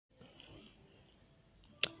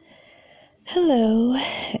Hello,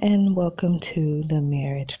 and welcome to the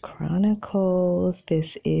Marriage Chronicles.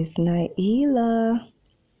 This is Naila.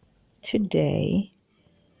 Today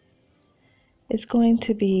is going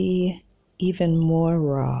to be even more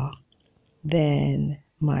raw than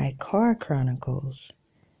my car chronicles.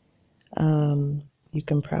 You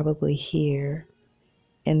can probably hear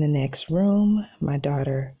in the next room my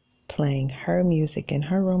daughter playing her music in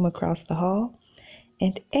her room across the hall.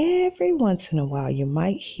 And every once in a while, you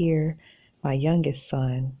might hear my youngest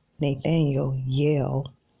son, Nathaniel,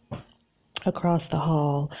 yell across the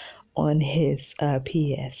hall on his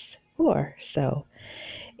PS4. So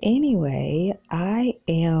anyway, I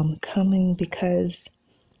am coming because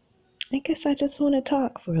I guess I just want to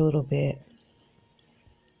talk for a little bit.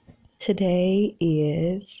 Today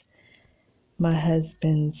is my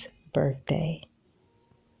husband's birthday,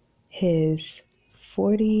 his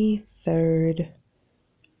 43rd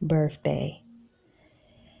birthday.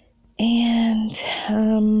 And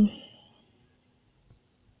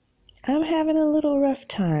I'm having a little rough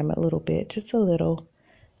time, a little bit, just a little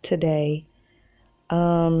today.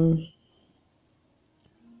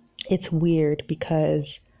 It's weird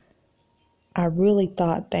because I really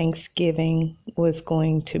thought Thanksgiving was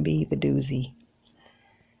going to be the doozy.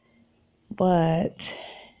 But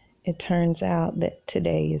it turns out that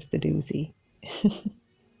today is the doozy.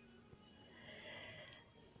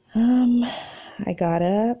 I got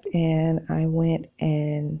up and I went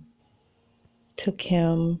and took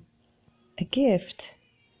him a gift.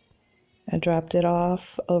 I dropped it off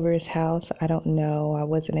over his house. I don't know. I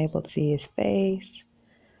wasn't able to see his face.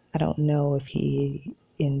 I don't know if he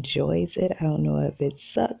enjoys it. I don't know if it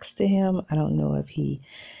sucks to him. I don't know if he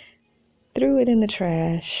threw it in the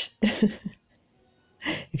trash. If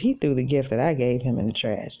he threw the gift that I gave him in the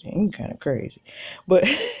trash, then he's kind of crazy. But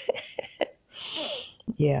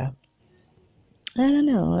yeah, I don't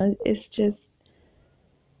know. It's just,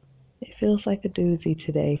 it feels like a doozy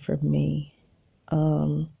today for me.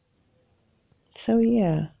 So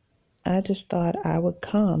yeah, I just thought I would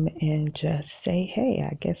come and just say, hey,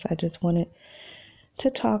 I guess I just wanted to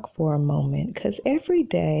talk for a moment, because every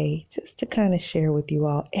day, just to kind of share with you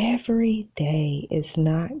all, every day is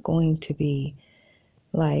not going to be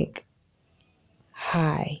like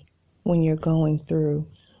high when you're going through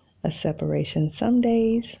a separation. Some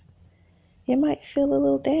days you might feel a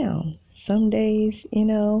little down. Some days,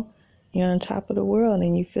 you're on top of the world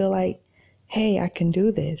and you feel like, hey, I can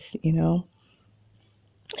do this,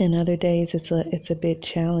 And other days it's a bit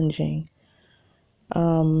challenging.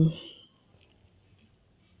 I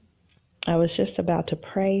was just about to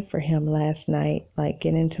pray for him last night, like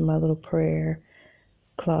get into my little prayer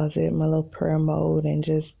closet, my little prayer mode, and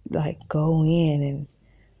just like go in and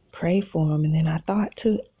pray for him. And then I thought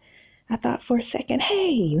for a second,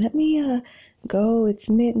 hey, let me go. It's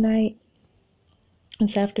midnight.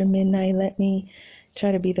 It's after midnight. Let me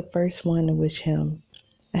try to be the first one to wish him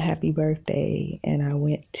a happy birthday. And I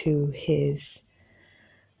went to his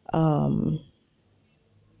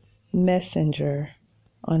messenger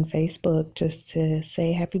on Facebook just to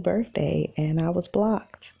say happy birthday, and I was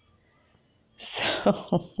blocked.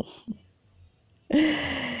 So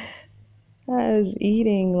I was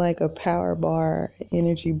eating like a power bar,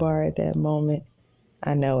 energy bar at that moment.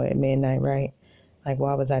 I know at midnight, right? Like,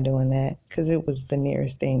 why was I doing that? Because it was the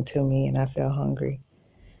nearest thing to me and I felt hungry.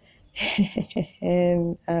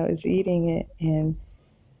 And I was eating it, and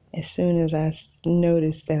as soon as I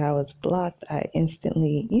noticed that I was blocked, I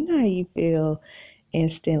instantly, you know how you feel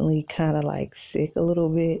instantly kind of like sick a little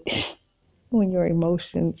bit when your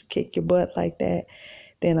emotions kick your butt like that.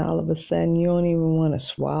 Then all of a sudden you don't even want to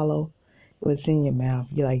swallow what's in your mouth.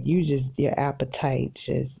 You're like, your appetite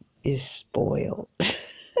just is spoiled.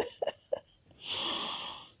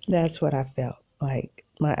 That's what I felt like.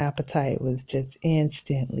 My appetite was just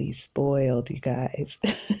instantly spoiled, you guys.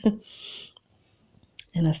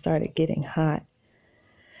 And I started getting hot.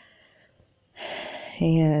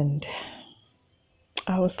 And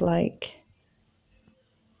I was like,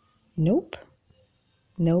 nope,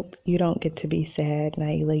 you don't get to be sad,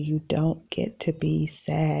 Naila. You don't get to be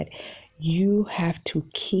sad. You have to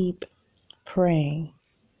keep praying.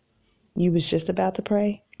 You was just about to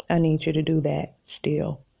pray. I need you to do that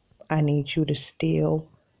still. I need you to still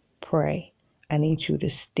pray. I need you to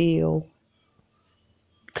still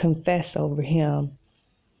confess over him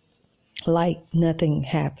like nothing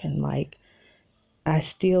happened. Like, I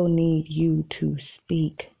still need you to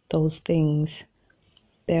speak those things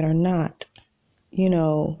that are not, in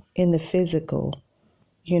the physical,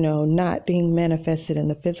 not being manifested in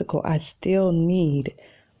the physical. I still need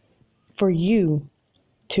for you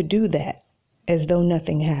to do that as though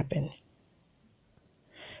nothing happened.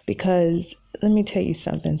 Because let me tell you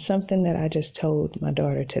something that I just told my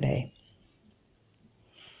daughter today.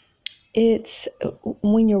 It's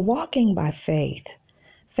when you're walking by faith,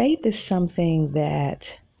 faith is something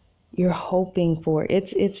that you're hoping for.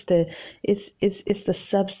 It's the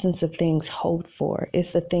substance of things hoped for.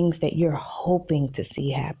 It's the things that you're hoping to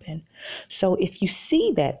see happen. So if you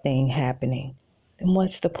see that thing happening, then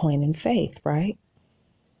what's the point in faith, right?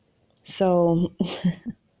 So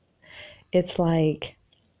it's like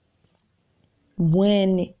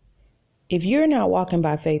if you're not walking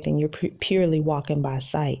by faith and you're purely walking by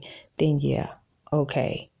sight, then yeah,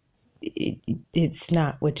 okay. It's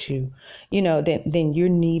not what then you're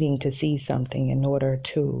needing to see something in order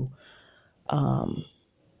to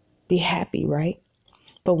be happy, right?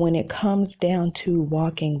 But when it comes down to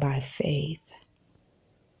walking by faith,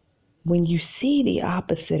 when you see the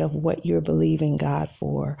opposite of what you're believing God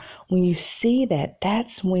for, when you see that,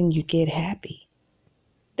 that's when you get happy.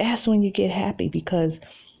 That's when you get happy, because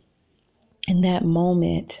in that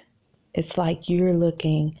moment, it's like you're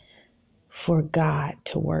looking for God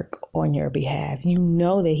to work on your behalf. You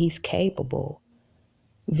know that He's capable,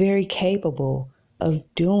 very capable of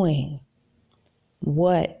doing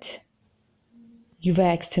what you've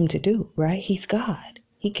asked Him to do, right? He's God.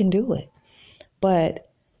 He can do it. But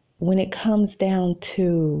when it comes down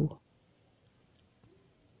to,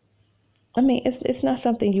 it's not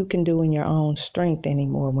something you can do in your own strength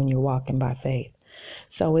anymore when you're walking by faith.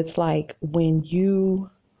 So it's like when you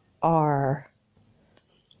are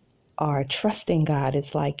trusting God,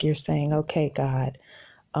 it's like you're saying, okay, God,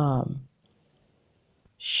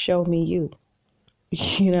 show me you,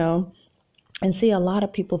 you know? And see, a lot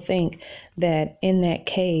of people think that in that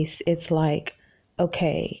case, it's like,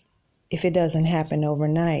 okay, if it doesn't happen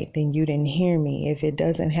overnight, then you didn't hear me. If it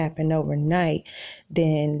doesn't happen overnight,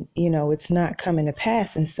 then, it's not coming to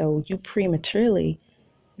pass. And so you prematurely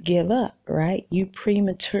give up, right? You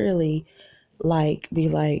prematurely be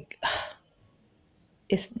like,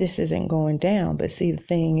 this isn't going down. But see, the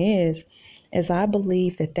thing is I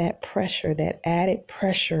believe that pressure, that added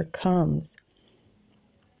pressure comes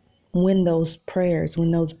when those prayers,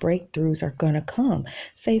 when those breakthroughs are going to come.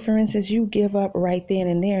 Say, for instance, you give up right then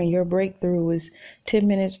and there and your breakthrough is 10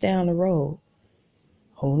 minutes down the road.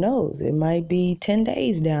 Who knows? It might be 10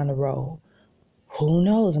 days down the road. Who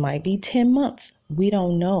knows? It might be 10 months. We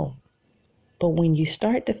don't know. But when you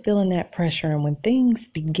start to feel in that pressure and when things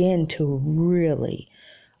begin to really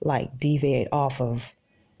deviate off of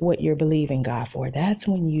what you're believing God for, that's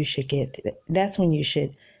when you should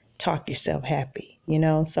talk yourself happy,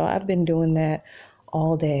 So I've been doing that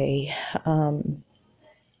all day,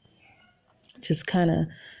 just kind of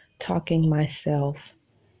talking myself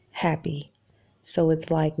happy. So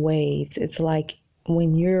it's like waves. It's like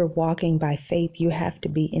when you're walking by faith, you have to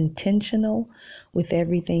be intentional with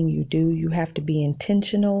everything you do. You have to be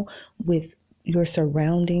intentional with your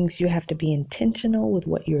surroundings. You have to be intentional with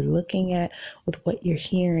what you're looking at, with what you're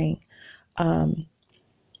hearing.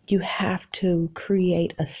 You have to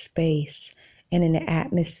create a space and an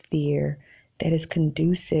atmosphere that is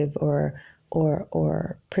conducive or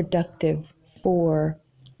productive for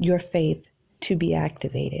your faith to be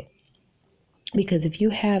activated. Because if you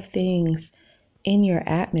have things in your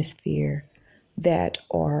atmosphere that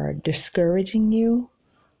are discouraging you,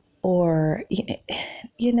 or,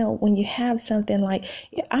 when you have something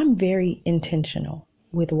I'm very intentional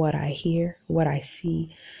with what I hear, what I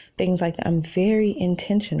see, things like that. I'm very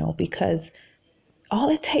intentional because all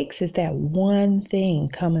it takes is that one thing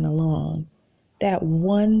coming along, that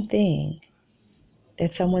one thing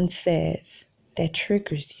that someone says that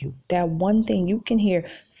triggers you, that one thing. You can hear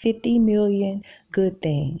 50 million good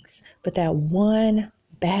things, but that one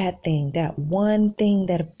bad thing, that one thing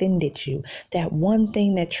that offended you, that one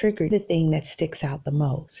thing that triggered, the thing that sticks out the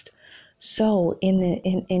most. So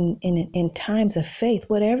in times of faith,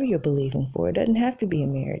 whatever you're believing for, it doesn't have to be a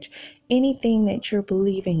marriage. Anything that you're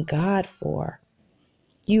believing God for,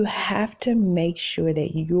 you have to make sure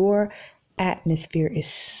that your atmosphere is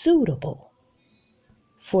suitable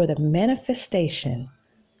for the manifestation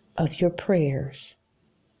of your prayers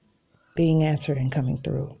being answered and coming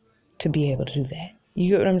through, to be able to do that.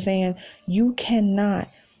 You get what I'm saying? You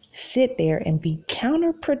cannot sit there and be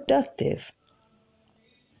counterproductive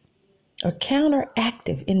or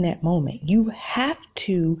counteractive in that moment. You have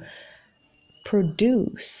to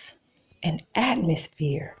produce an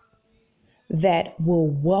atmosphere that will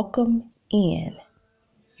welcome in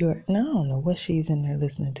your, no, I don't know what she's in there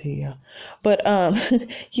listening to, you, but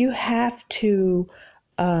you have to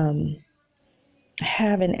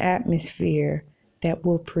have an atmosphere that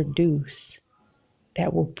will produce,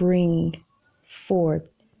 that will bring forth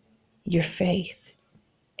your faith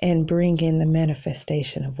and bring in the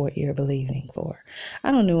manifestation of what you're believing for.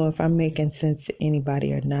 I don't know if I'm making sense to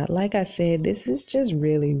anybody or not. Like I said, this is just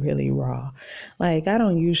really, really raw. Like, I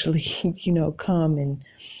don't usually, come and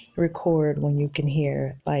record when you can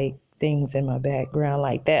hear like things in my background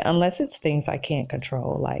like that, unless it's things I can't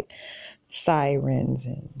control, like sirens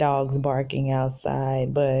and dogs barking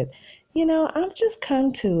outside. But I've just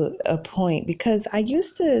come to a point, because I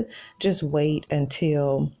used to just wait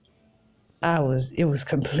until it was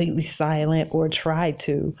completely silent, or try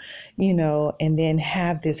to, and then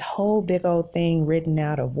have this whole big old thing written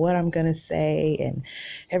out of what I'm going to say and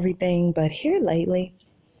everything. But here lately,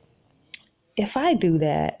 if I do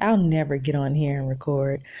that, I'll never get on here and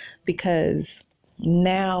record, because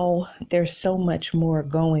now there's so much more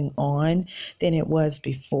going on than it was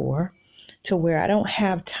before, to where I don't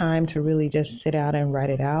have time to really just sit out and write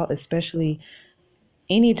it out, especially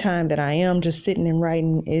any time that I am just sitting and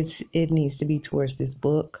writing. It needs to be towards this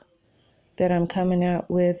book that I'm coming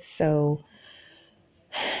out with. So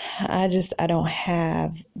I don't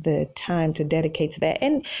have the time to dedicate to that.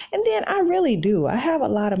 And then I really do. I have a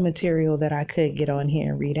lot of material that I could get on here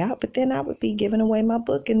and read out, but then I would be giving away my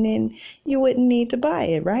book, and then you wouldn't need to buy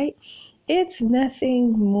it, right? It's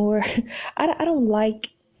nothing more. I don't like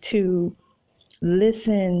to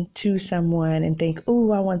listen to someone and think, oh,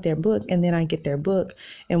 I want their book, and then I get their book,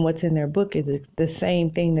 and what's in their book is the same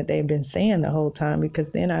thing that they've been saying the whole time, because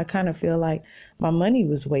then I kind of feel like my money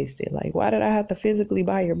was wasted. Like, why did I have to physically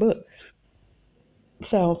buy your book?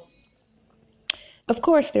 So, of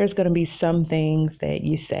course, there's going to be some things that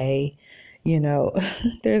you say,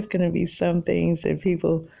 there's going to be some things that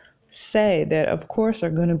people say that, of course, are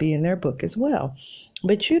going to be in their book as well.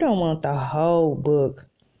 But you don't want the whole book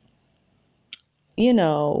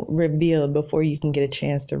revealed before you can get a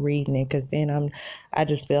chance to reading it, because then I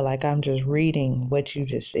just feel like I'm just reading what you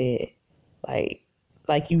just said,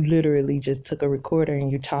 like you literally just took a recorder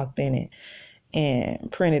and you talked in it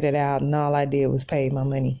and printed it out, and all I did was pay my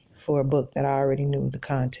money for a book that I already knew the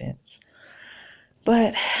contents.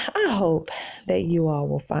 But I hope that you all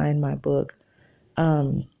will find my book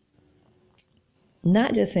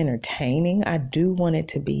not just entertaining. I do want it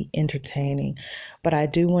to be entertaining, but I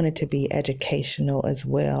do want it to be educational as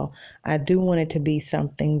well. I do want it to be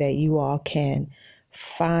something that you all can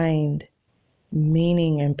find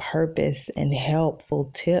meaning and purpose and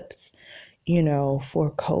helpful tips,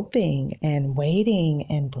 for coping and waiting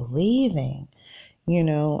and believing,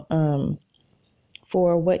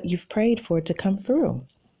 for what you've prayed for to come through.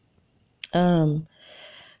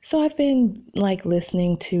 So I've been like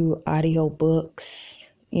listening to audiobooks,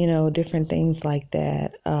 different things like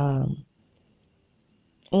that, on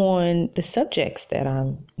the subjects that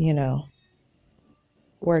I'm,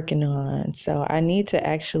 working on. So I need to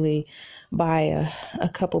actually buy a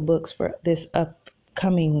couple books for this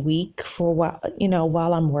upcoming week for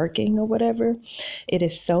while I'm working or whatever. It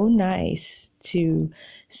is so nice to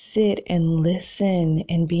sit and listen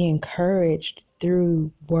and be encouraged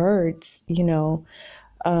through words,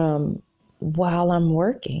 while I'm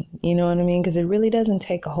working, you know what I mean? Because it really doesn't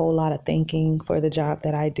take a whole lot of thinking for the job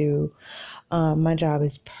that I do. My job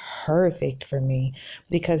is perfect for me,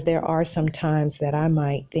 because there are some times that I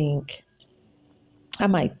might think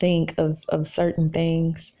of certain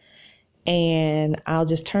things, and I'll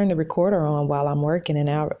just turn the recorder on while I'm working, and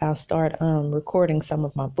I'll start recording some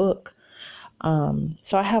of my book.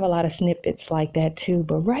 So I have a lot of snippets like that too.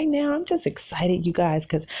 But right now I'm just excited, you guys,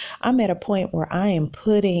 because I'm at a point where I am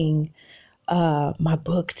putting my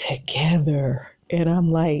book together, and I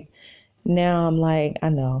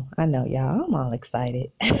know, y'all, I'm all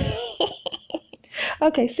excited.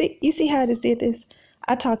 Okay, you see how I just did this?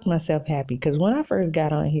 I talked myself happy, because when I first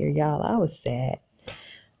got on here, y'all, I was sad.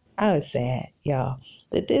 Y'all.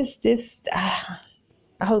 But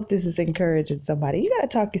I hope this is encouraging somebody. You got to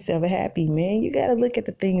talk yourself happy, man. You got to look at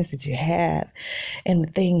the things that you have, and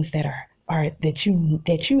the things that are that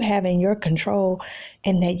you have in your control,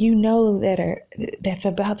 and that that's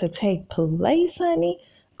about to take place, honey.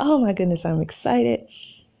 Oh my goodness, I'm excited.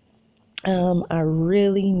 I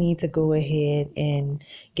really need to go ahead and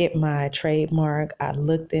get my trademark. I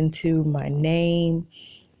looked into my name,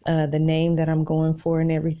 the name that I'm going for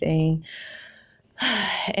and everything.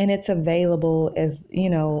 And it's available as,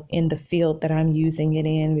 in the field that I'm using it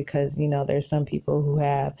in, because, there's some people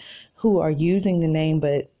who are using the name,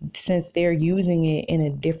 but since they're using it in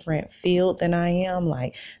a different field than I am,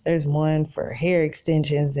 like there's one for hair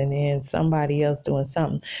extensions and then somebody else doing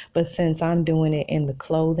something. But since I'm doing it in the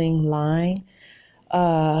clothing line,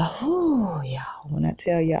 y'all, when I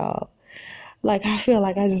tell y'all, Like, I feel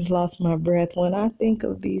like I just lost my breath when I think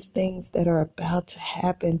of these things that are about to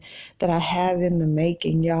happen, that I have in the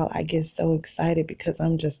making, y'all. I get so excited because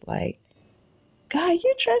I'm just like, God,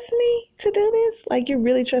 you trust me to do this? Like, you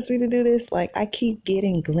really trust me to do this? Like, I keep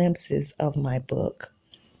getting glimpses of my book.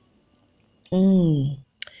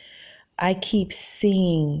 I keep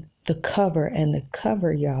seeing the cover, and the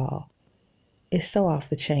cover, y'all, is so off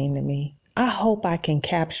the chain to me. I hope I can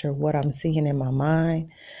capture what I'm seeing in my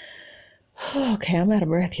mind. Okay, I'm out of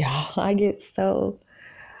breath, y'all. I get so,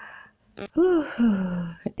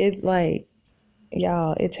 it's like,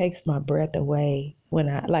 y'all, it takes my breath away when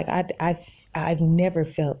I've never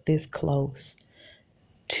felt this close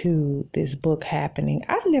to this book happening.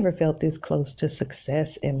 I've never felt this close to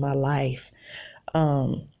success in my life.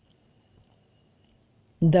 Um,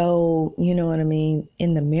 though, you know what I mean?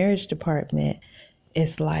 In the marriage department,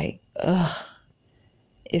 it's like, ugh,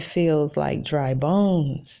 it feels like dry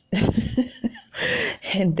bones.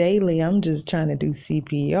 And daily, I'm just trying to do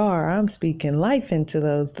CPR. I'm speaking life into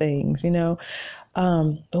those things, you know?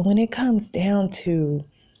 But when it comes down to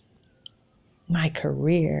my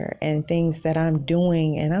career and things that I'm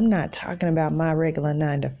doing, and I'm not talking about my regular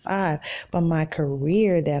 9 to 5, but my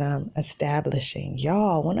career that I'm establishing,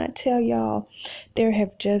 y'all, when I tell y'all, there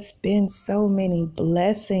have just been so many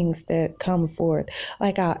blessings that come forth.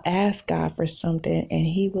 Like, I'll ask God for something and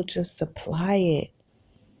he will just supply it.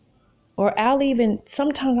 Or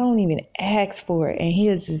sometimes I don't even ask for it and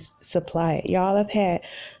he'll just supply it. Y'all, I've had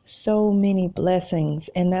so many blessings,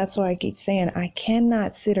 and that's why I keep saying I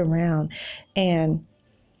cannot sit around and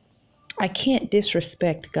I can't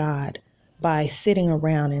disrespect God by sitting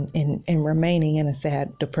around and remaining in a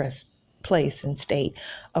sad, depressed place and state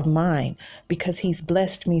of mind, because he's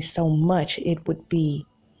blessed me so much. It would be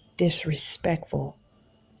disrespectful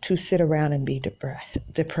to sit around and be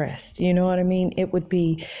depressed. You know what I mean? It would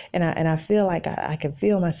be, and I feel like I can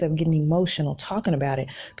feel myself getting emotional talking about it,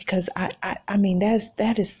 because I mean,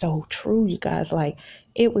 that is so true, you guys. Like,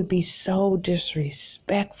 it would be so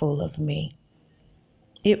disrespectful of me.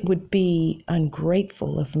 It would be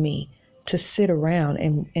ungrateful of me to sit around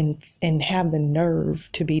and have the nerve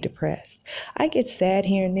to be depressed. I get sad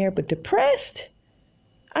here and there, but depressed,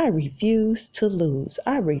 I refuse to lose.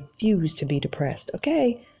 I refuse to be depressed,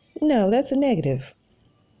 okay? No, that's a negative.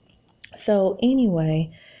 So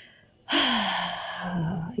anyway,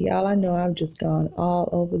 y'all, I know I've just gone all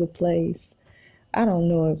over the place. I don't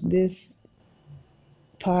know if this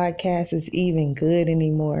podcast is even good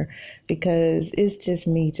anymore, because it's just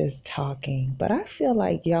me just talking. But I feel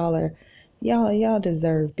like y'all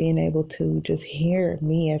deserve being able to just hear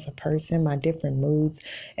me as a person, my different moods.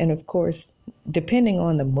 And of course, depending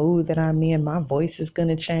on the mood that I'm in, my voice is going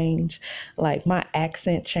to change. Like, my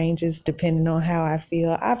accent changes depending on how I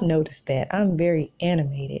feel. I've noticed that I'm very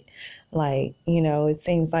animated. Like, you know, it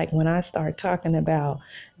seems like when I start talking about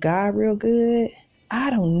God real good,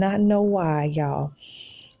 I do not know why, y'all.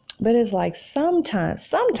 But it's like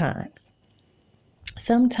sometimes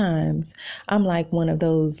I'm like one of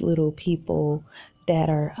those little people that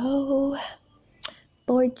are, oh,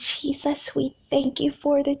 Lord Jesus, we thank you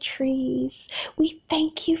for the trees. We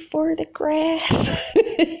thank you for the grass.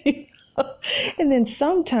 And then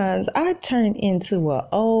sometimes I turn into an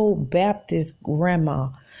old Baptist grandma,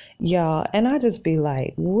 y'all. And I just be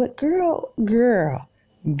like, what, girl,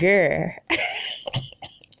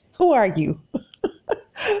 who are you?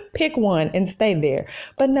 Pick one and stay there.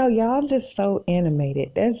 But no, y'all, I'm just so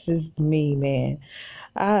animated. That's just me, man.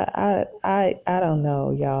 I don't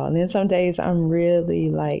know, y'all. And then some days I'm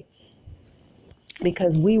really like,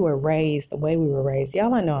 because we were raised the way we were raised.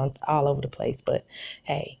 Y'all, I know I'm all over the place, but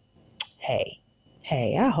hey, hey,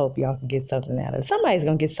 hey, I hope y'all can get something out of it. Somebody's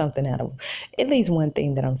gonna get something out of at least one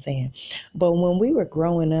thing that I'm saying. But when we were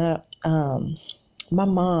growing up, my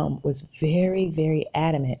mom was very, very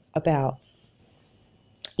adamant about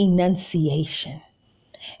enunciation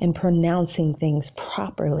and pronouncing things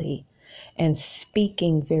properly and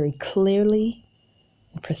speaking very clearly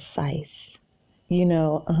and precise, you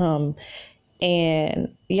know.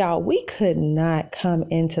 And y'all, we could not come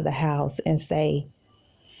into the house and say,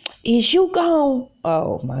 is you gone?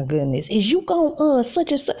 Oh my goodness, is you gone?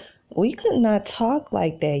 Such and such. We could not talk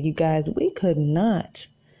like that, you guys. We could not.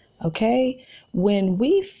 Okay? When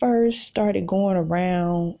we first started going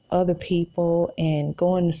around other people and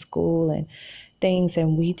going to school and things,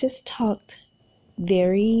 and we just talked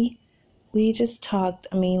we just talked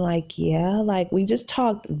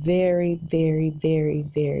very, very, very,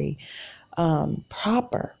 very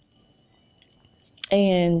proper.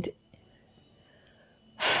 And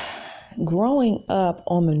growing up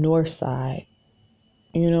on the north side,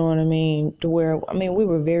 You know what I mean? To where, I mean, we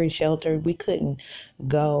were very sheltered. We couldn't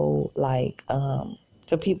go like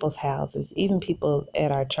to people's houses. Even people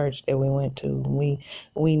at our church that we went to,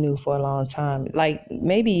 we knew for a long time. Like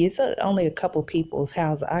maybe only a couple people's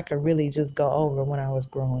houses I could really just go over when I was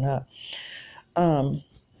growing up. Um,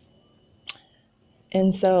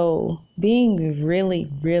 and so being really,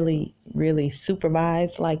 really, really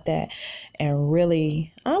supervised like that, and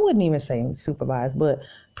really, I wouldn't even say supervised, but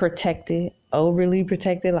protected, overly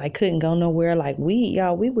protected, like couldn't go nowhere. Like we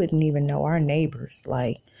wouldn't even know our neighbors.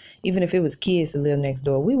 Like even if it was kids that live next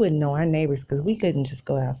door, we wouldn't know our neighbors because we couldn't just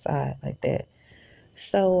go outside like that.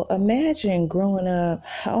 So imagine growing up.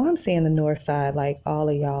 Oh, I'm saying the north side, like all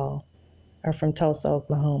of y'all are from Tulsa,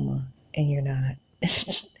 Oklahoma, and you're not.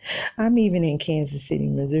 I'm even in Kansas City,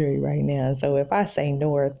 Missouri right now. So if I say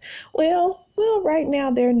north, right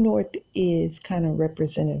now their north is kind of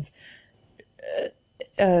representative.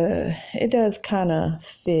 It does kind of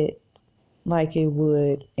fit like it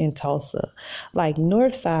would in Tulsa, like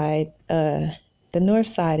north side. The north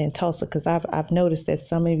side in Tulsa, because I've noticed that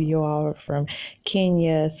some of you all are from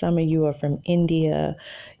Kenya, some of you are from India,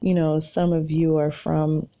 some of you are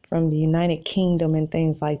from the United Kingdom and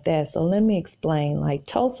things like that. So let me explain. Like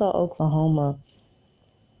Tulsa, Oklahoma,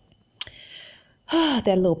 that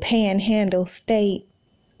little panhandle state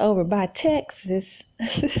over by Texas.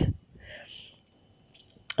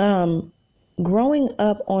 Growing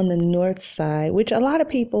up on the north side, which a lot of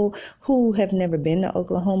people who have never been to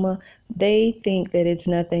Oklahoma, they think that it's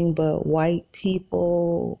nothing but white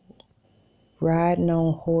people riding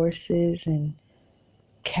on horses and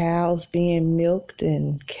cows being milked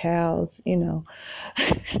and cows,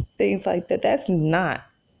 things like that. That's not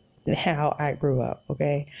how I grew up,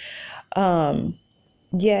 okay?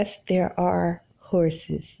 Yes, there are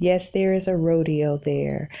horses. Yes, there is a rodeo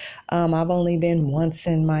there. I've only been once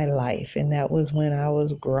in my life, and that was when I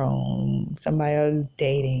was grown. Somebody I was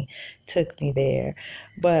dating took me there.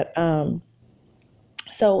 But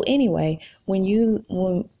so anyway,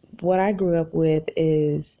 when what I grew up with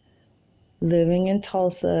is living in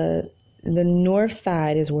Tulsa, the north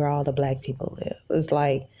side is where all the black people live. It's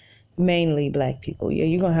like mainly black people. Yeah,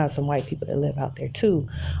 you're gonna have some white people that live out there too,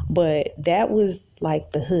 but that was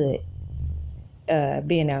like the hood.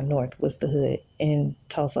 Being out north was the hood in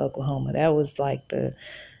Tulsa, Oklahoma. That was like the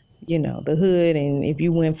hood, and if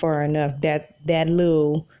you went far enough, that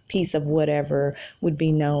little piece of whatever would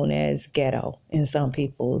be known as ghetto in some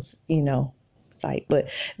people's, sight. But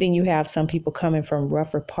then you have some people coming from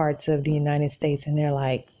rougher parts of the United States, and they're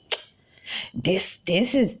like, this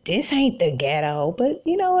ain't the ghetto, but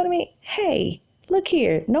you know what I mean? Hey, look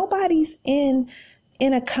here, nobody's in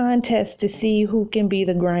a contest to see who can be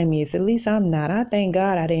the grimiest. At least I'm not. I thank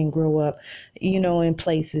God I didn't grow up, in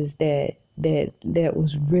places that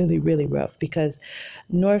was really, really rough, because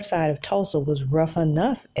north side of Tulsa was rough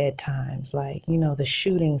enough at times, like, the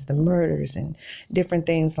shootings, the murders, and different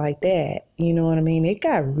things like that. You know what I mean? It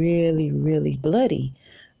got really, really bloody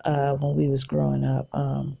when we was growing up.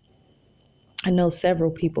 I know several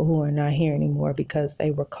people who are not here anymore because they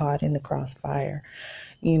were caught in the crossfire,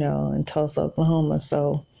 in Tulsa, Oklahoma.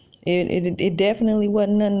 So it definitely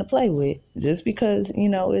wasn't nothing to play with. Just because,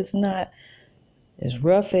 it's not as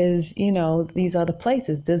rough as, these other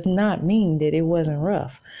places does not mean that it wasn't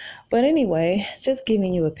rough. But anyway, just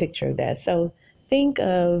giving you a picture of that. So think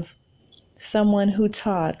of someone who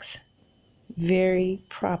talks very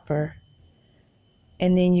proper,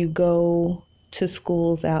 and then you go to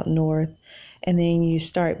schools out north, and then you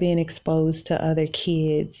start being exposed to other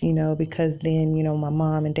kids, because then, my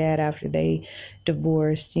mom and dad, after they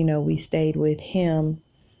divorced, we stayed with his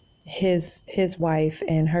wife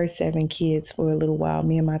and her 7 kids for a little while,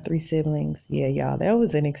 me and my 3 siblings. Yeah, y'all, that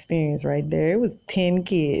was an experience right there. It was 10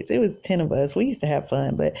 kids. It was 10 of us. We used to have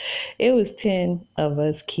fun, but it was 10 of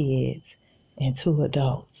us kids and 2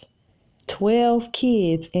 adults. 12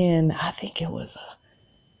 kids in, I think it was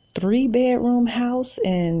a 3-bedroom house,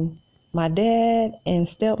 and my dad and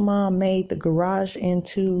stepmom made the garage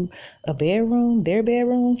into a bedroom, their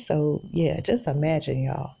bedroom. So yeah, just imagine,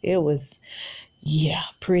 y'all. It was,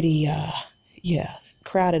 pretty,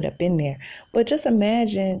 crowded up in there. But just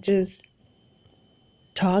imagine just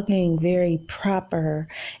talking very proper,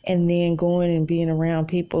 and then going and being around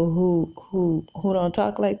people who don't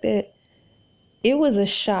talk like that. It was a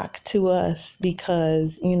shock to us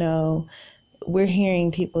because, we're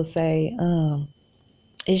hearing people say,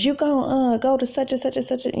 is you gonna go to such and such and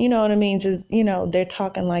such, you know what I mean? Just, they're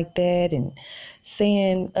talking like that and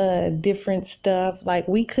saying different stuff. Like,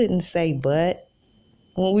 we couldn't say but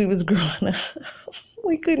when we was growing up.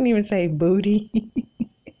 We couldn't even say booty.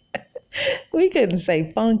 We couldn't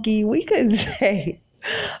say funky. We couldn't say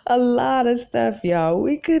A lot of stuff, y'all.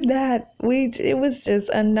 We could not, it was just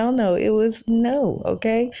a no. It was no,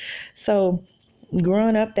 okay? So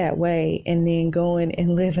growing up that way and then going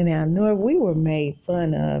and living out north, we were made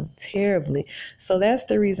fun of terribly. So that's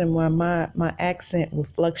the reason why my accent will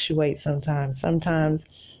fluctuate sometimes. Sometimes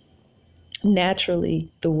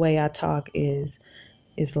naturally the way I talk is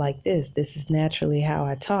like this. This is naturally how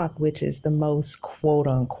I talk, which is the most quote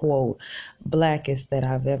unquote blackest that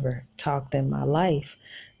I've ever talked in my life.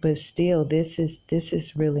 But still, this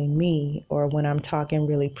is really me. Or when I'm talking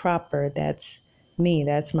really proper, that's me.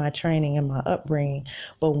 That's my training and my upbringing.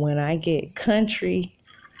 But when I get country,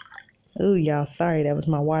 ooh, y'all, sorry, that was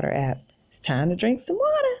my water app. It's time to drink some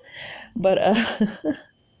water. But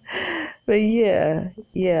but yeah.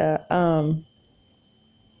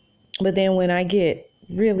 But then when I get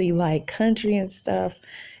really like country and stuff,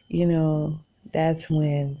 you know, that's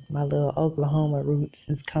when my little Oklahoma roots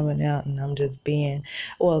is coming out and I'm just being,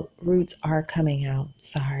 well, roots are coming out.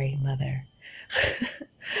 Sorry, mother.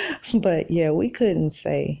 But yeah, we couldn't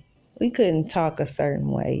talk a certain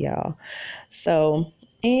way, y'all. So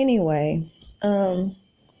anyway,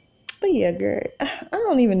 but yeah, girl, I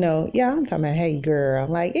don't even know. Yeah, I'm talking about, hey, girl.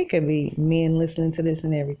 Like, it could be men listening to this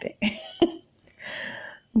and everything.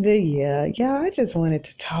 But yeah, I just wanted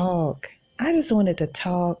to talk. I just wanted to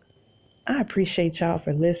talk. I appreciate y'all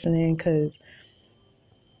for listening because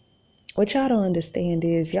what y'all don't understand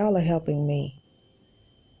is y'all are helping me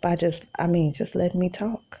by just letting me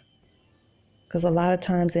talk. Because a lot of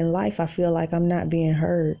times in life, I feel like I'm not being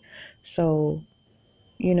heard. So,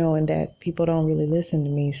 and that people don't really listen to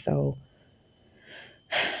me. So,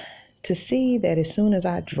 to see that as soon as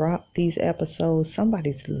I drop these episodes,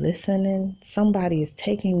 somebody's listening, somebody is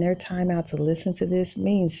taking their time out to listen to this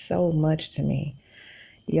means so much to me,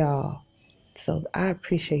 y'all. So I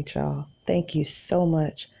appreciate y'all. Thank you so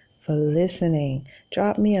much for listening.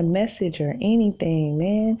 Drop me a message or anything,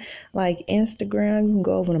 man. Like Instagram, you can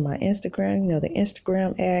go over to my Instagram. The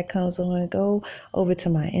Instagram ad comes on. Go over to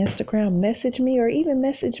my Instagram, message me, or even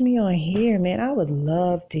message me on here, man. I would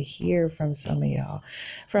love to hear from some of y'all,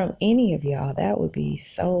 from any of y'all. That would be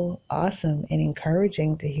so awesome and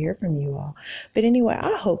encouraging to hear from you all. But anyway,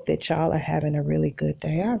 I hope that y'all are having a really good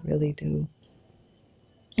day. I really do.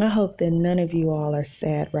 I hope that none of you all are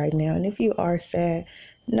sad right now. And if you are sad,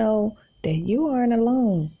 know that you aren't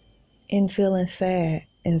alone in feeling sad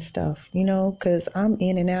and stuff, because I'm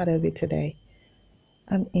in and out of it today.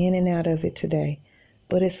 I'm in and out of it today.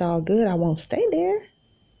 But it's all good. I won't stay there.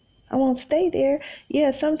 I won't stay there.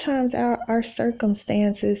 Yeah, sometimes our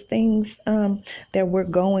circumstances, things that we're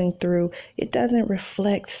going through, it doesn't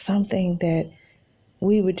reflect something that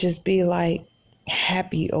we would just be like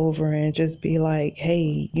happy over and just be like,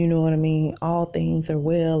 hey, you know what I mean? All things are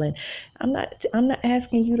well. And I'm not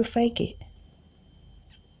asking you to fake it.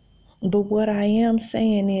 But what I am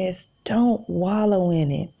saying is don't wallow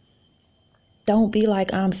in it. Don't be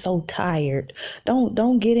like, I'm so tired.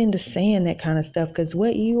 Don't get into saying that kind of stuff, because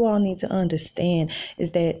what you all need to understand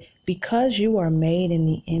is that because you are made in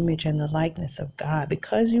the image and the likeness of God,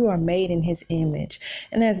 because you are made in his image,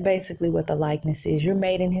 and that's basically what the likeness is. You're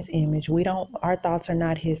made in his image. Our thoughts are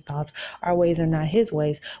not his thoughts. Our ways are not his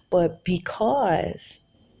ways. But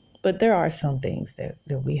there are some things that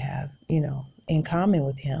we have, in common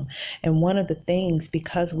with him. And one of the things,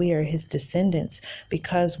 because we are his descendants,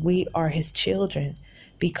 because we are his children,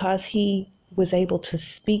 because he was able to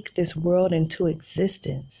speak this world into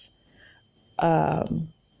existence,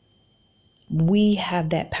 we have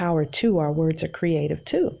that power too. Our words are creative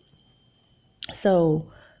too. So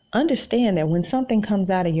understand that when something comes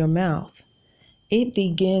out of your mouth, it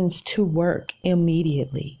begins to work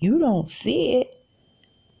immediately. You don't see it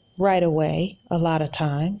right away a lot of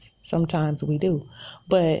times. Sometimes we do,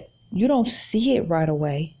 but you don't see it right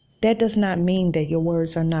away. That does not mean that your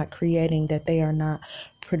words are not creating, that they are not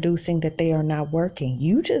producing, that they are not working.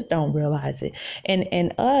 You just don't realize it.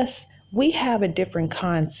 And us, we have a different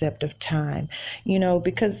concept of time,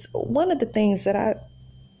 because one of the things that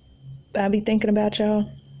I be thinking about, y'all,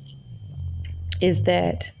 is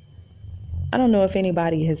that I don't know if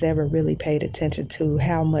anybody has ever really paid attention to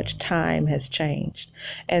how much time has changed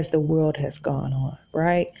as the world has gone on,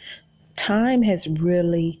 right? Time has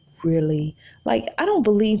really, really, I don't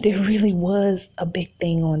believe there really was a big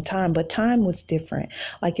thing on time, but time was different.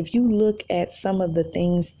 Like if you look at some of the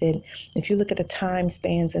things if you look at the time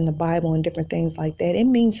spans in the Bible and different things like that, it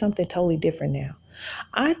means something totally different now.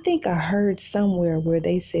 I think I heard somewhere where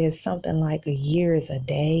they said something like a year is a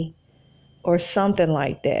day. or something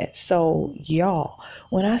like that. So y'all,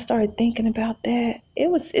 when I started thinking about that,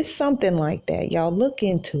 it's something like that. Y'all look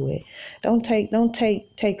into it. Don't take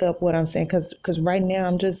up what I'm saying, because right now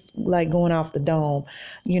I'm just like going off the dome.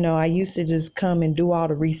 I used to just come and do all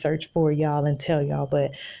the research for y'all and tell y'all,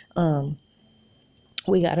 but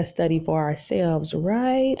we got to study for ourselves,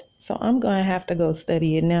 right? So I'm going to have to go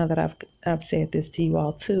study it now that I've said this to you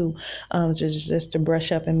all too, just to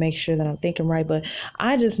brush up and make sure that I'm thinking right. But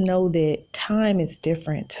I just know that time is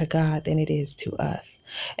different to God than it is to us.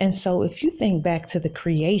 And so if you think back to the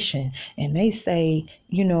creation, and they say,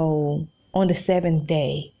 on the seventh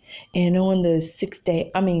day and on the sixth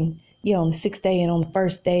day, on the sixth day and on the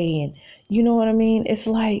first day, and you know what I mean? It's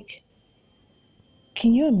like,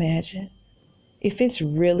 can you imagine? If it's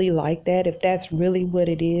really like that, if that's really what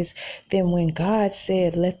it is, then when God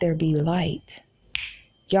said, "Let there be light,"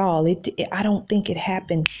 y'all, I don't think it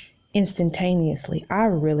happened instantaneously. I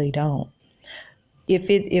really don't.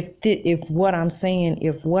 If what I'm saying,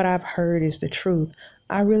 if what I've heard is the truth,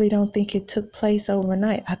 I really don't think it took place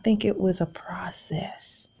overnight. I think it was a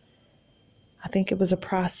process. I think it was a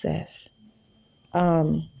process.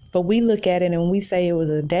 But we look at it and we say it was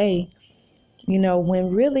a day,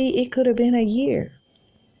 when really it could have been a year.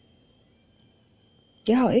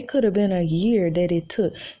 Y'all, it could have been a year that it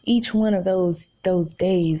took. Each one of those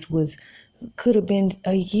days could have been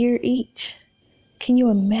a year each. Can you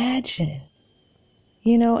imagine?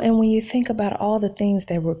 And when you think about all the things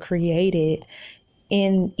that were created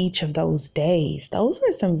in each of those days, those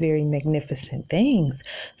were some very magnificent things.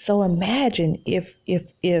 So imagine if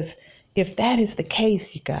that is the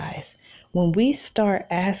case, you guys. When we start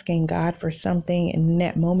asking God for something, in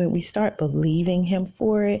that moment we start believing him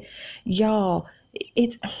for it, y'all,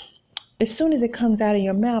 it's as soon as it comes out of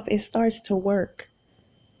your mouth, it starts to work.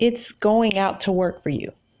 It's going out to work for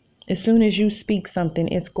you. As soon as you speak something,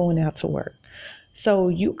 it's going out to work. So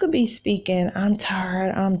you could be speaking, "I'm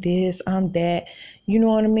tired, I'm this, I'm that." You know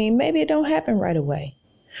what I mean? Maybe it don't happen right away.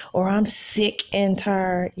 Or "I'm sick and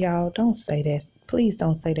tired." Y'all, don't say that. Please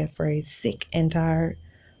don't say that phrase, sick and tired.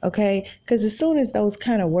 Okay? Because as soon as those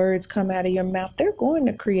kind of words come out of your mouth, they're going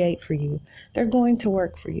to create for you. They're going to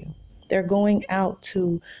work for you. They're going out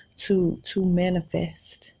to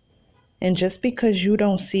manifest. And just because you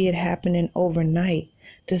don't see it happening overnight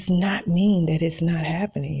does not mean that it's not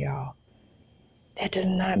happening, y'all. That does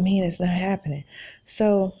not mean it's not happening.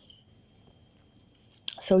 So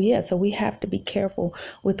we have to be careful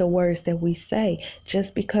with the words that we say.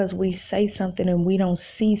 Just because we say something and we don't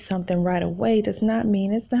see something right away does not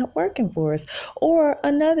mean it's not working for us. Or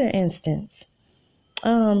another instance,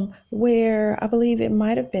 where I believe it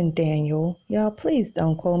might have been Daniel. Y'all, please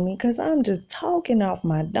don't quote me, because I'm just talking off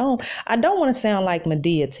my dome. I don't want to sound like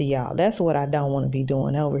Medea to y'all. That's what I don't want to be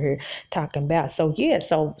doing over here talking about. So yeah,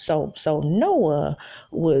 so Noah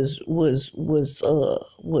was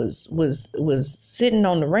sitting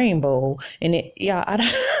on the rainbow, and y'all, I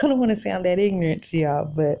don't want to sound that ignorant to y'all,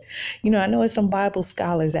 but I know there's some Bible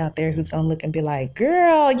scholars out there who's gonna look and be like,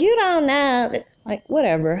 "Girl, you don't know." Like,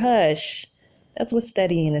 whatever, hush. That's what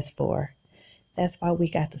studying is for. That's why we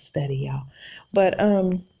got to study, y'all. But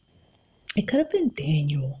it could have been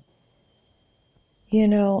Daniel.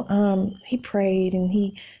 He prayed and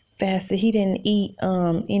he fasted. He didn't eat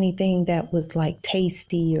anything that was like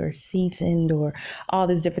tasty or seasoned or all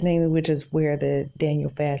these different things, which is where the Daniel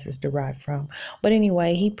fast is derived from. But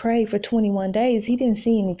anyway, he prayed for 21 days. He didn't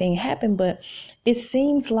see anything happen, but it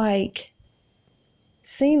seems like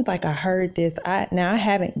I heard this. I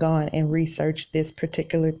haven't gone and researched this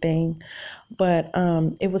particular thing, but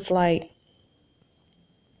it was like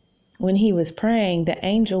when he was praying, the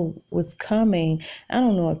angel was coming. I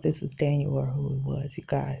don't know if this was Daniel or who it was, you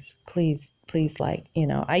guys. Please,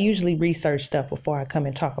 I usually research stuff before I come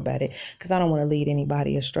and talk about it because I don't want to lead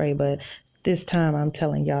anybody astray. But this time I'm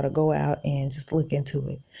telling y'all to go out and just look into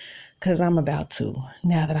it, because I'm about to.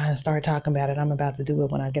 Now that I start talking about it, I'm about to do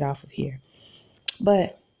it when I get off of here.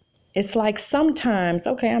 But it's like sometimes,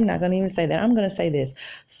 okay, I'm not going to even say that. I'm going to say this.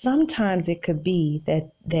 Sometimes it could be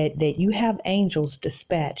that you have angels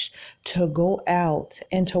dispatched to go out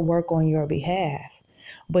and to work on your behalf.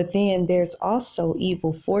 But then there's also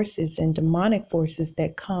evil forces and demonic forces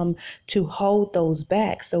that come to hold those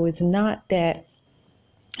back. So it's not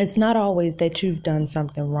always that you've done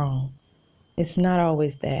something wrong. It's not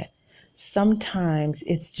always that. Sometimes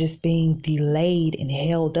it's just being delayed and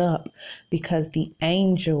held up because the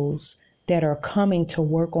angels that are coming to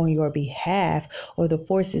work on your behalf, or the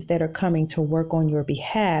forces that are coming to work on your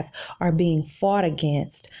behalf, are being fought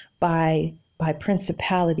against by by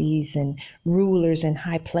principalities and rulers in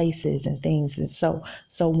high places and things. And so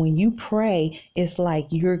when you pray, it's like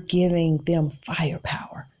you're giving them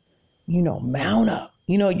firepower. Mount up.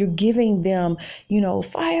 You're giving them,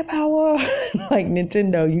 firepower, like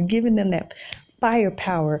Nintendo. You're giving them that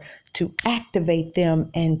firepower to activate them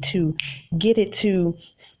and to get it to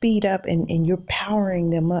speed up, and you're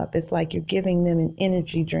powering them up. It's like you're giving them an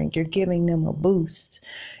energy drink. You're giving them a boost,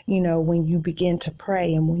 when you begin to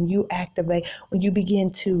pray and when you activate, when you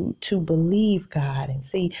begin to believe God. And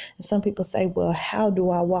see, and some people say, well, how do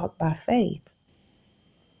I walk by faith?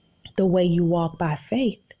 The way you walk by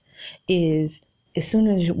faith is as soon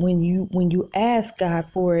as when you ask God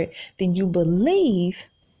for it, then you believe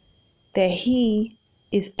that he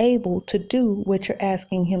is able to do what you're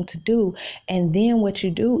asking him to do. And then what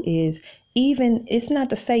you do is, even, it's not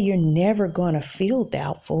to say you're never going to feel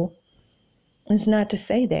doubtful. It's not to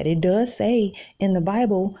say that. It does say in the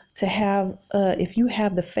Bible to have, if you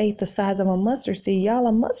have the faith the size of a mustard seed, y'all,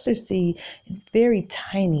 a mustard seed is very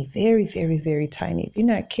tiny, very, very, very tiny. If you're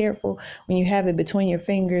not careful when you have it between your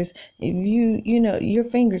fingers, if your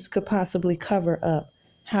fingers could possibly cover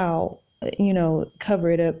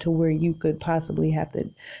it up to where you could possibly have to,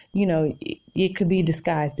 it could be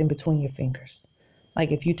disguised in between your fingers.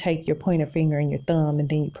 Like if you take your pointer finger and your thumb and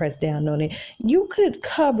then you press down on it, you could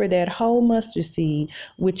cover that whole mustard seed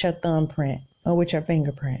with your thumbprint or with your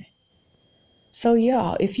fingerprint. So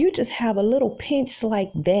y'all, if you just have a little pinch like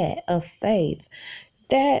that of faith,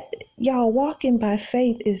 that y'all, walking by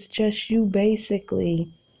faith is just you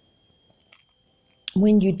basically,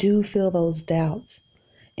 when you do feel those doubts,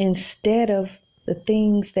 instead of the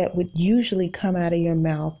things that would usually come out of your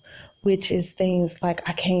mouth, which is things like,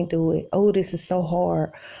 I can't do it. Oh, this is so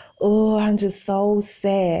hard. Oh, I'm just so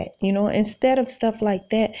sad. Instead of stuff like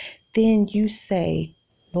that, then you say,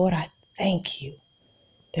 Lord, I thank you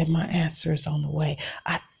that my answer is on the way.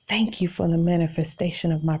 I thank you for the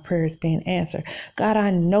manifestation of my prayers being answered. God, I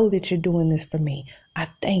know that you're doing this for me. I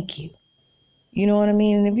thank you. You know what I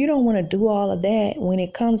mean? And if you don't want to do all of that, when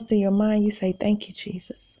it comes to your mind, you say, thank you,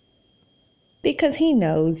 Jesus. Because he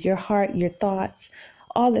knows your heart, your thoughts,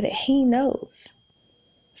 all of that. He knows.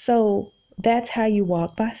 So that's how you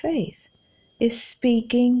walk by faith. It's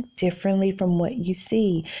speaking differently from what you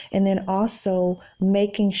see. And then also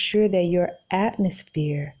making sure that your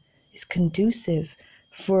atmosphere is conducive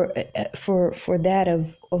for that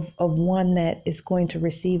of one that is going to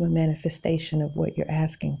receive a manifestation of what you're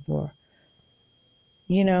asking for.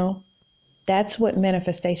 That's what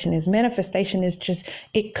manifestation is. Manifestation is just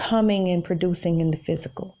it coming and producing in the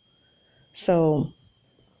physical. So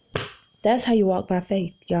that's how you walk by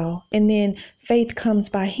faith, y'all. And then faith comes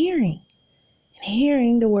by hearing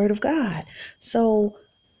the word of God. So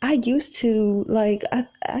I used to,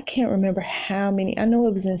 I can't remember how many, I know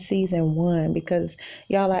it was in season 1, because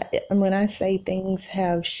y'all, when I say things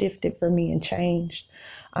have shifted for me and changed,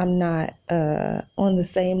 I'm not on the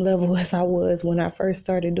same level as I was when I first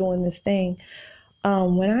started doing this thing.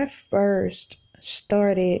 When I first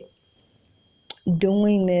started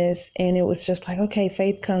doing this, and it was just like, okay,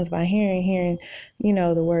 faith comes by hearing,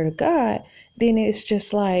 the word of God, then it's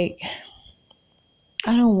just like,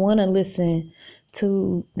 I don't want to listen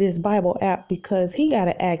to this Bible app because he got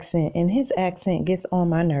an accent and his accent gets on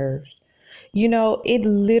my nerves. It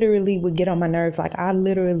literally would get on my nerves. Like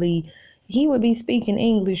he would be speaking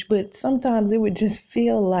English, but sometimes it would just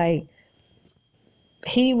feel like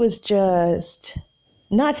he was just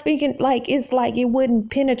not speaking, like it's like it wouldn't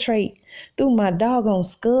penetrate through my doggone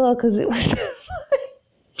skull, because it was just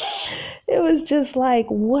it was just like,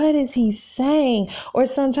 what is he saying? Or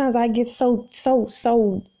sometimes I get so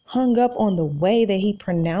hung up on the way that he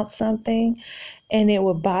pronounced something, and it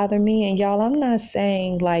would bother me. And y'all, I'm not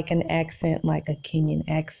saying like an accent, like a Kenyan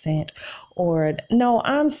accent, or no,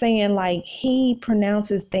 I'm saying like he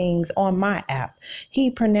pronounces things on my app. He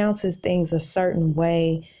pronounces things a certain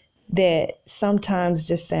way that sometimes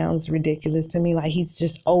just sounds ridiculous to me, like he's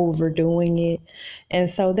just overdoing it. And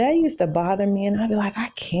so that used to bother me, and I'd be like, I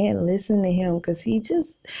can't listen to him because he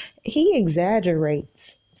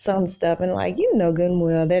exaggerates some stuff, and like, good and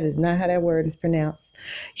well, that is not how that word is pronounced.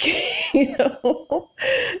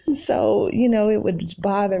 So it would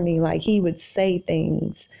bother me, like he would say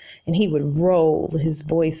things and he would roll his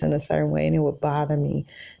voice in a certain way, and it would bother me,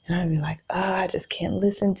 and I'd be like, I just can't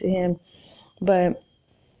listen to him.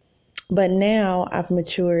 But now I've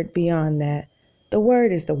matured beyond that. The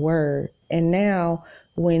word is the word. And now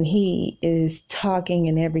when he is talking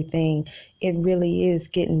and everything, it really is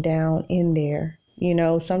getting down in there.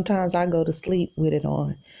 Sometimes I go to sleep with it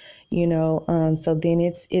on, So then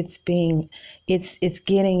it's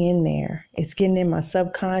getting in there, it's getting in my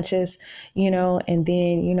subconscious, and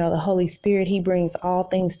then the Holy Spirit, he brings all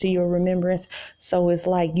things to your remembrance. So it's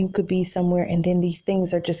like you could be somewhere and then these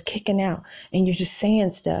things are just kicking out and you're just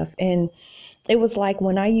saying stuff. And it was like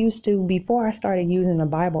when I used to, before I started using the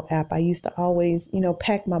Bible app, I used to always,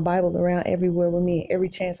 pack my Bible around everywhere with me. Every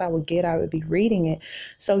chance I would get, I would be reading it.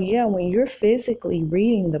 So yeah, when you're physically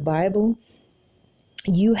reading the Bible,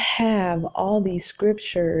 you have all these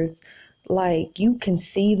scriptures, like you can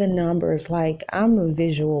see the numbers. Like I'm a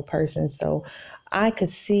visual person, so I could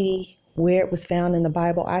see where it was found in the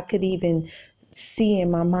Bible. I could even see in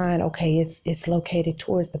my mind, okay, it's located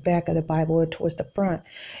towards the back of the Bible or towards the front,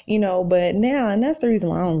 but now, and that's the reason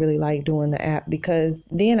why I don't really like doing the app, because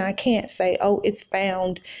then I can't say, oh, it's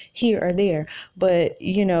found here or there. But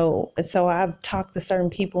so I've talked to certain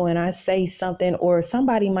people and I say something, or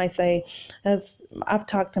somebody might say, I've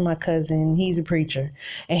talked to my cousin, he's a preacher,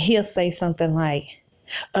 and he'll say something like,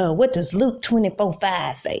 what does Luke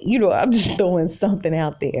 24:5 say? I'm just throwing something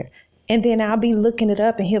out there. And then I'll be looking it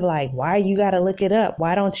up and he'll be like, why you got to look it up?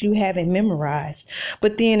 Why don't you have it memorized?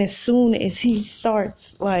 But then as soon as he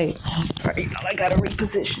starts like, I got to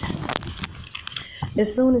reposition.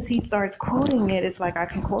 As soon as he starts quoting it, it's like I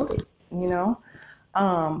can quote it.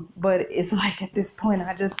 But it's like at this point,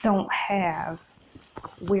 I just don't have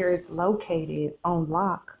where it's located on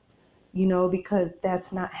lock, because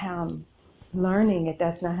that's not how I'm learning it.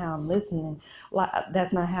 That's not how I'm listening.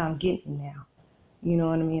 That's not how I'm getting now. You know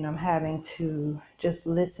what I mean? I'm having to just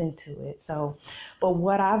listen to it. So, but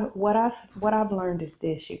what I've learned is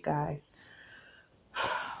this, you guys.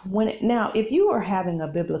 Now, if you are having a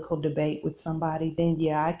biblical debate with somebody, then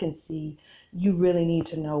yeah, I can see you really need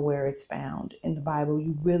to know where it's found in the Bible.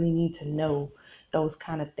 You really need to know those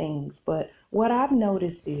kind of things. But what I've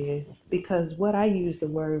noticed is, because what I use the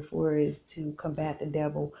word for is to combat the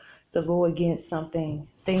devil, to go against things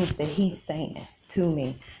that he's saying to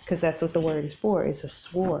me, because that's what the word is for. It's a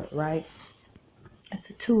sword, right? It's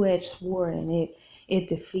a two-edged sword, and it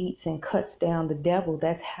defeats and cuts down the devil.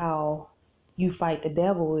 That's how you fight the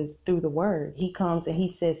devil, is through the word. He comes and he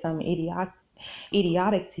says something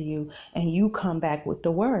idiotic to you, and you come back with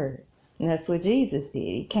the word. And that's what Jesus did.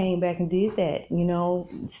 He came back and did that,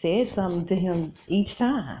 said something to him each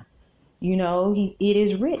time. It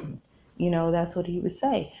is written. That's what he would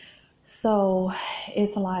say. So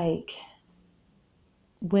it's like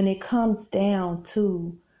when it comes down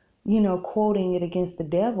to, quoting it against the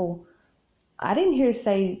devil, I didn't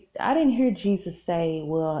hear Jesus say,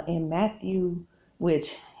 well, in Matthew,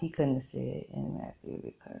 which he couldn't have said in Matthew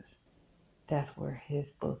because that's where his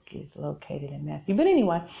book is located, in Matthew. But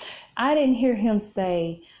anyway, I didn't hear him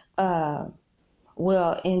say,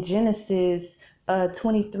 well, in Genesis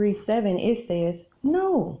 23:7, it says,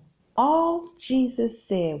 no. All Jesus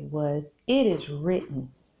said was, it is written,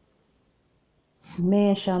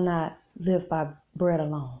 man shall not live by bread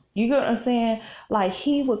alone. You get what I'm saying? Like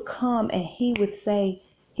he would come and he would say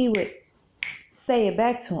it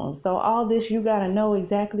back to him. So all this, you got to know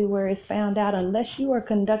exactly where it's found out, unless you are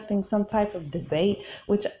conducting some type of debate,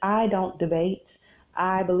 which I don't debate.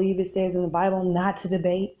 I believe it says in the Bible not to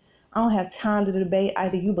debate. I don't have time to debate.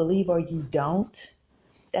 Either you believe or you don't.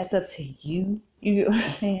 That's up to you. You get what I'm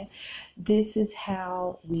saying? This is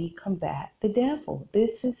how we combat the devil.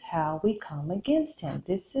 This is how we come against him.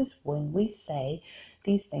 This is when we say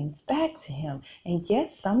these things back to him. And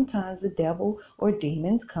yes, sometimes the devil or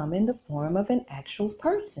demons come in the form of an actual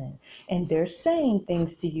person, and they're saying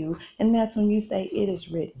things to you, and that's when you say, it is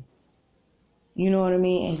written. You know what I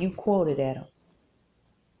mean? And you quote it at him.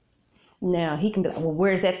 Now, he can be like, well,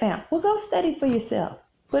 where's that found? Well, go study for yourself.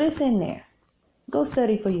 But it's in there. Go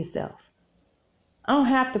study for yourself. I don't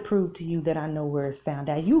have to prove to you that I know where it's found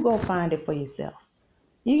out. You go find it for yourself.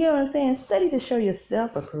 You get what I'm saying? Study to show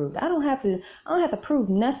yourself approved. I don't have to prove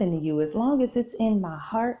nothing to you. As long as it's in my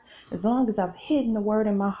heart, as long as I've hidden the word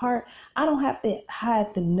in my heart, I don't have to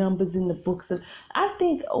hide the numbers in the books. I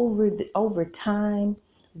think over time,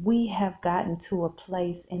 we have gotten to a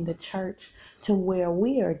place in the church to where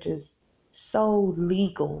we are just so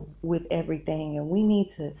legal with everything, and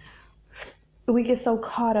we get so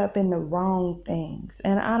caught up in the wrong things.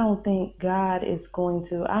 And I don't think I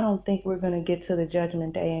don't think we're going to get to the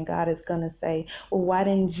judgment day and God is going to say, well, why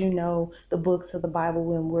didn't you know the books of the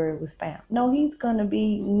Bible and where it was found? No, he's going to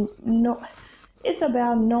be, no, it's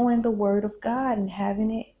about knowing the word of God and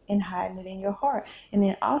having it and hiding it in your heart. And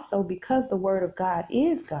then also, because the word of God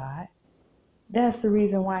is God, that's the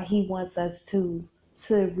reason why he wants us to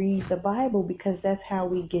read the Bible, because that's how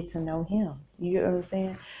we get to know him. You know what I'm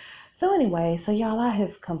saying? So anyway, so y'all, I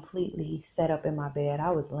have completely set up in my bed. I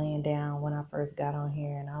was laying down when I first got on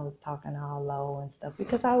here, and I was talking all low and stuff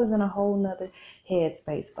because I was in a whole nother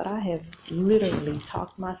headspace. But I have literally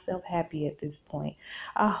talked myself happy at this point.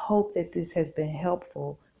 I hope that this has been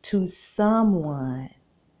helpful to someone.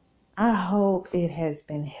 I hope it has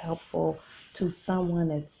been helpful to someone,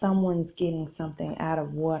 that someone's getting something out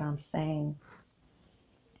of what I'm saying.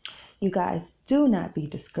 You guys, do not be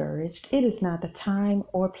discouraged. It is not the time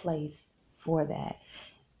or place for that.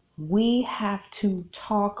 We have to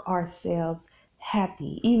talk ourselves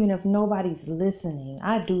happy, even if nobody's listening.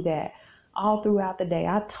 I do that all throughout the day.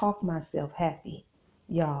 I talk myself happy,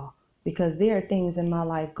 y'all, because there are things in my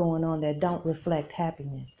life going on that don't reflect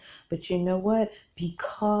happiness. But you know what?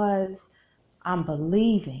 Because I'm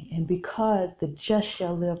believing, and because the just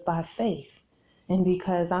shall live by faith, and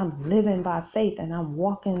because I'm living by faith and I'm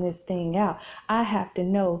walking this thing out, I have to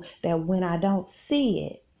know that when I don't see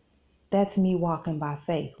it, that's me walking by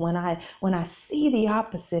faith. When I see the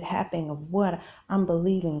opposite happening of what I'm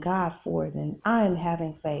believing God for, then I'm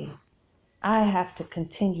having faith. I have to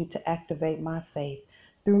continue to activate my faith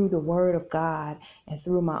through the word of God and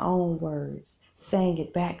through my own words, saying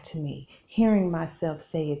it back to me, hearing myself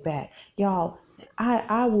say it back. Y'all,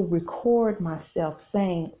 I will record myself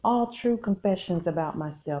saying all true confessions about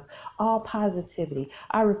myself, all positivity.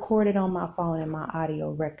 I record it on my phone in my audio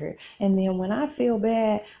record. And then when I feel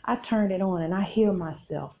bad, I turn it on and I hear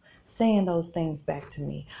myself saying those things back to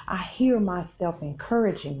me. I hear myself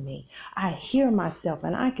encouraging me. I hear myself,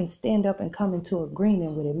 and I can stand up and come into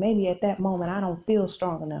agreement with it. Maybe at that moment I don't feel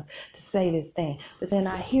strong enough to say this thing, but then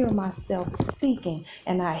I hear myself speaking,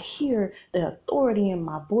 and I hear the authority in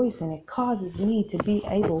my voice, and it causes me to be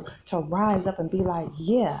able to rise up and be like,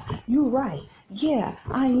 yeah, you're right. Yeah,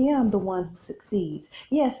 I am the one who succeeds.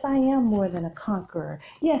 Yes, I am more than a conqueror.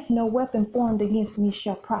 Yes, no weapon formed against me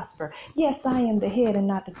shall prosper. Yes, I am the head and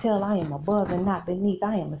not the tail. I am above and not beneath.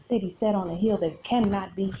 I am a city set on a hill that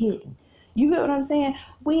cannot be hidden. You get what I'm saying?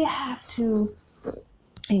 We have to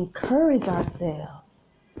encourage ourselves.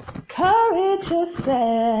 Encourage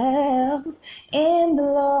yourself in the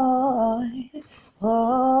Lord.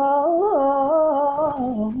 Oh,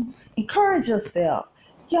 encourage yourself.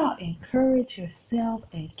 Y'all, encourage yourself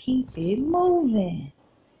and keep it moving.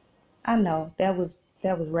 I know that was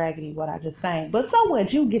raggedy what I just sang, but so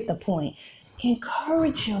what? You get the point.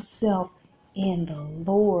 Encourage yourself in the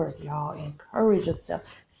Lord, y'all. Encourage yourself.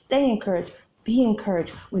 Stay encouraged. Be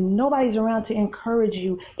encouraged. When nobody's around to encourage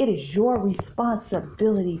you, it is your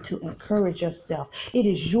responsibility to encourage yourself. It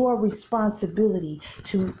is your responsibility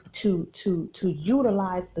to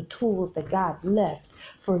utilize the tools that God left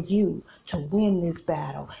for you to win this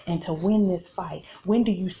battle and to win this fight. When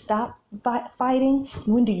do you stop fighting?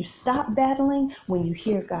 When do you stop battling? When you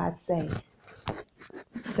hear God say,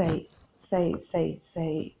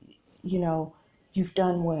 you know, you've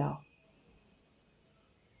done well.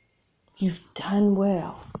 You've done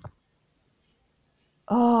well.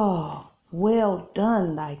 Oh, well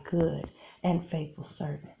done, thy good and faithful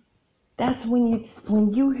servant. That's when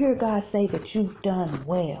you hear God say that you've done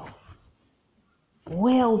well.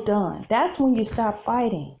 Well done. That's when you stop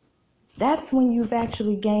fighting. That's when you've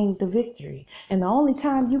actually gained the victory. And the only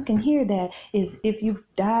time you can hear that is if you've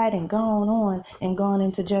died and gone on and gone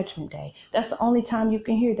into Judgment Day. That's the only time you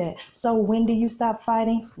can hear that. So when do you stop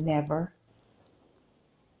fighting? Never.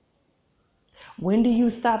 When do you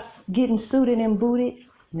stop getting suited and booted?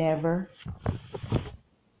 Never.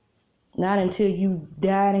 Not until you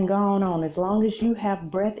died and gone on. As long as you have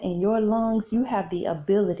breath in your lungs, you have the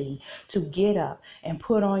ability to get up and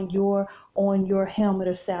put on your helmet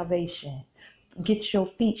of salvation. Get your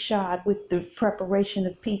feet shod with the preparation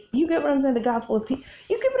of peace. You get what I'm saying? The gospel of peace.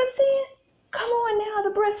 You get what I'm saying? Come on now,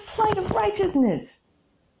 the breastplate of righteousness.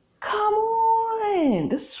 Come on.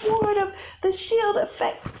 The sword of the shield of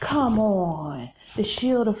faith. Come on. The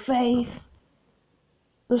shield of faith.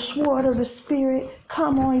 The sword of the spirit.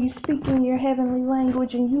 Come on, you speak in your heavenly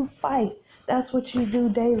language and you fight. That's what you do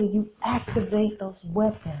daily. You activate those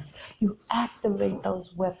weapons. You activate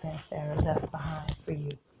those weapons that are left behind for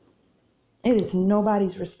you. It is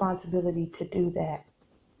nobody's responsibility to do that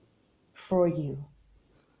for you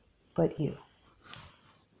but you.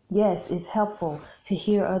 Yes, it's helpful to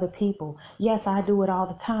hear other people. Yes, I do it all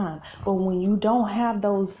the time. But when you don't have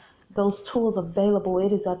those tools available,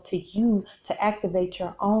 it is up to you to activate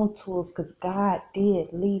your own tools, because God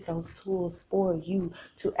did leave those tools for you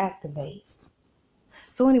to activate.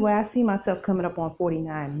 So anyway, I see myself coming up on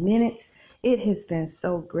 49 minutes. It has been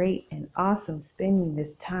so great and awesome spending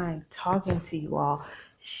this time talking to you all.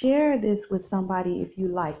 Share this with somebody if you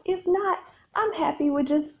like. If not, I'm happy with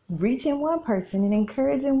just reaching one person and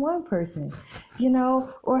encouraging one person,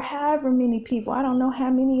 or however many people. I don't know how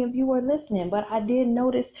many of you are listening, but I did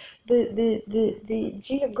notice the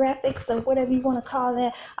geographics or whatever you want to call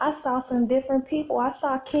that. I saw some different people. I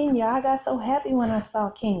saw Kenya. I got so happy when I saw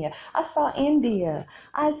Kenya. I saw India.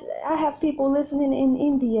 I have people listening in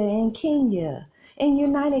India and Kenya and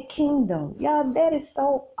United Kingdom. Y'all, that is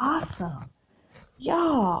so awesome.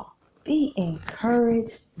 Y'all, be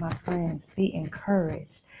encouraged, my friends. Be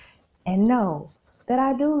encouraged. And know that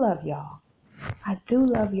I do love y'all. I do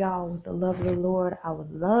love y'all with the love of the Lord. I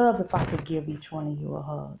would love if I could give each one of you a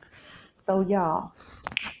hug. So y'all,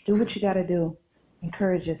 do what you got to do.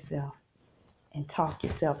 Encourage yourself and talk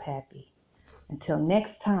yourself happy. Until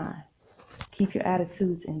next time, keep your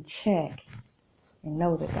attitudes in check and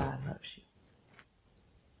know that God loves you.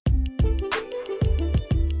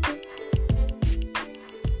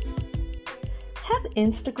 Have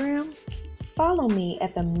Instagram? Follow me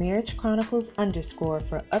at the Marriage Chronicles _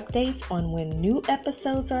 for updates on when new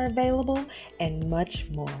episodes are available and much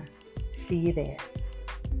more. See you there.